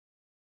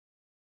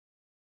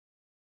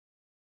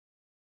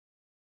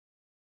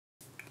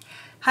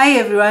Hi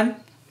everyone,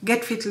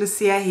 Get Fit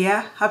Lucia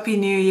here. Happy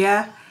New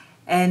Year,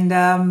 and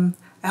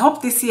I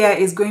hope this year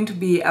is going to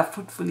be a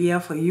fruitful year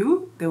for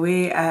you, the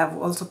way I have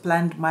also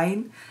planned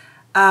mine.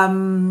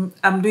 I'm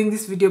doing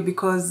this video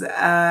because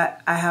I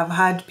have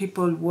had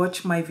people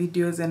watch my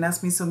videos and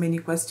ask me so many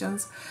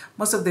questions.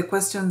 Most of the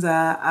questions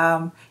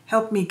are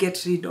help me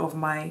get rid of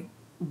my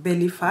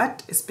belly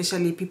fat,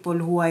 especially people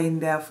who are in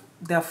their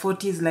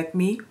 40s like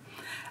me.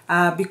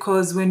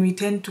 Because when we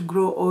tend to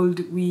grow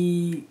old,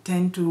 we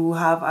tend to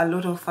have a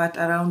lot of fat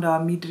around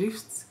our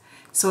midriffs.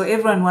 So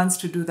everyone wants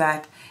to do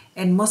that.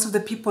 And most of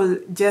the people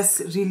just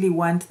really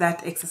want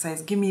that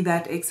exercise. Give me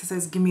that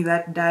exercise, give me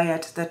that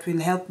diet that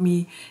will help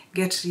me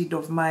get rid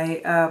of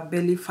my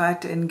belly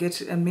fat and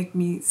make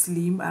me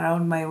slim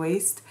around my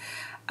waist.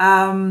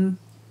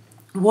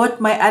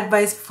 What my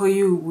advice for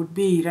you would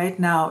be right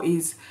now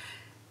is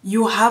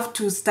you have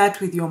to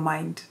start with your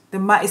mind. The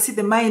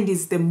mind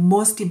is the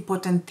most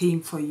important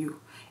thing for you.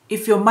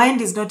 If your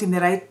mind is not in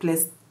the right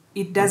place,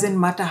 it doesn't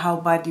matter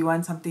how bad you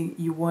want something,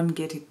 you won't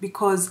get it,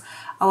 because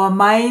our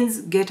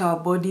minds get our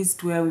bodies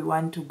to where we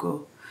want to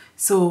go.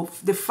 So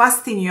the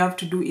first thing you have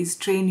to do is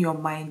train your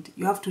mind.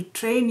 You have to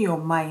train your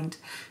mind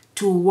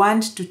to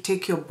want to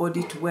take your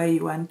body to where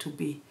you want to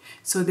be.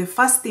 So the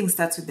first thing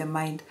starts with the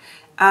mind.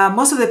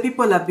 Most of the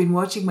people have been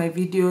watching my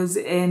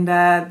videos, and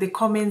the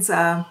comments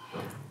are,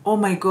 oh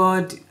my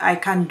God, I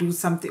can't do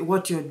something,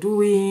 what you're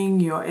doing,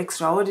 you're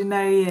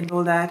extraordinary and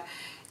all that.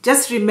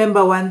 Just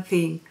remember one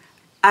thing.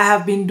 I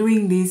have been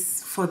doing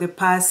this for the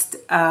past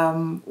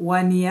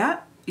 1 year.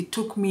 It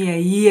took me a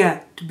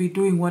year to be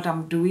doing what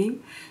I'm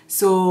doing.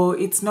 So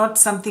it's not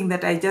something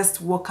that I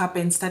just woke up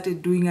and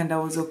started doing and I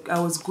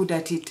was good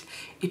at it.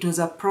 It was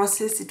a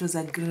process. It was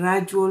a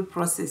gradual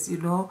process,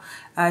 you know.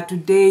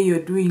 Today you're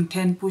doing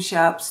 10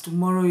 push-ups.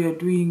 Tomorrow you're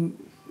doing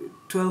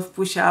 12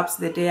 push-ups.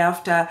 The day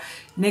after,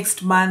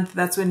 next month,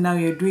 that's when now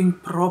you're doing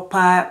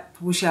proper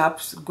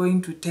push-ups,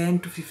 going to 10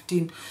 to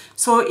 15.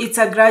 So it's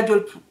a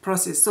gradual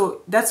process.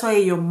 So that's why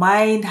your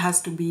mind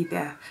has to be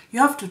there.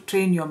 You have to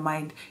train your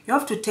mind. You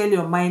have to tell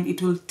your mind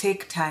it will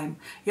take time.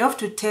 You have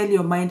to tell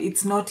your mind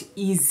it's not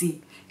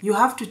easy. You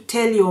have to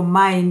tell your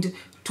mind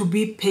to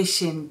be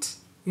patient.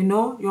 You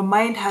know, your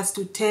mind has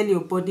to tell your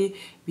body,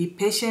 be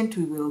patient,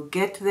 we will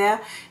get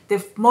there.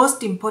 The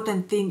most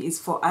important thing is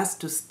for us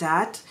to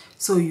start.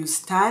 So you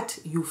start,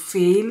 you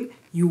fail,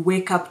 you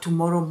wake up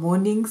tomorrow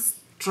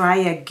mornings, try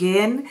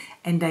again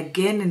and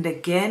again and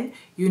again.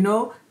 You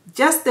know,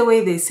 just the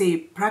way they say,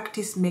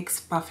 practice makes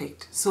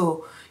perfect.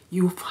 So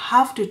you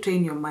have to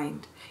train your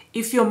mind.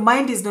 If your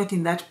mind is not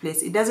in that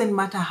place, it doesn't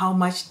matter how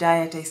much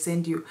diet I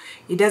send you.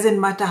 It doesn't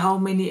matter how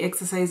many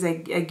exercises I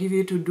give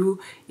you to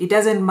do. It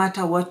doesn't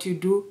matter what you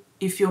do.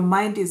 If your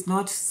mind is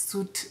not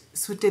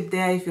suited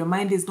there, if your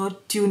mind is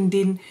not tuned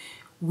in,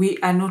 we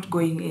are not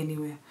going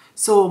anywhere.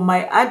 So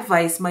my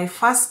advice, my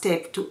first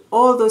step to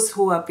all those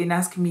who have been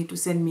asking me to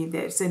send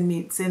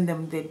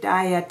them the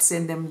diet,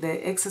 send them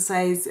the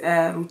exercise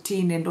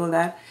routine and all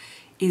that,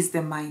 is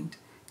the mind.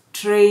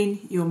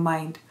 Train your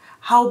mind.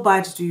 How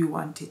bad do you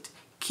want it?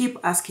 Keep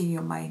asking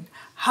your mind,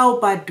 how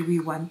bad do we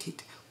want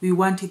it? We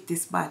want it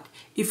this bad.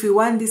 If we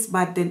want this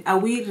bad, then are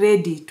we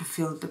ready to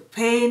feel the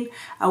pain?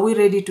 Are we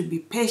ready to be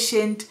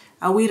patient?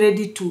 Are we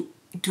ready to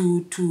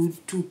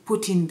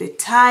put in the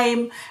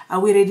time? Are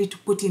we ready to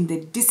put in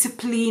the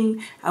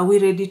discipline? Are we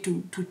ready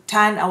to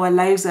turn our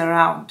lives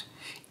around?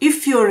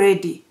 If you're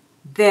ready,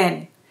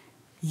 then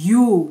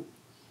you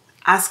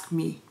ask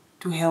me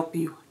to help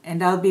you,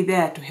 and I'll be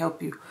there to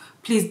help you.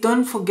 Please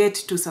don't forget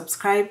to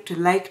subscribe, to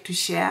like, to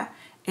share,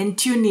 and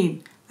tune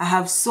in. I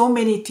have so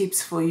many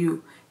tips for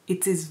you.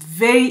 It is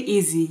very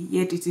easy,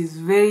 yet it is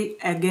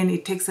again,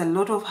 it takes a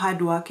lot of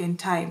hard work and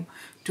time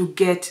to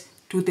get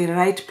to the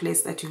right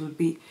place that you will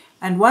be.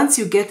 And once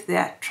you get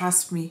there,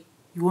 trust me,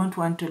 you won't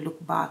want to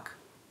look back.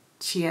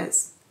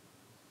 Cheers.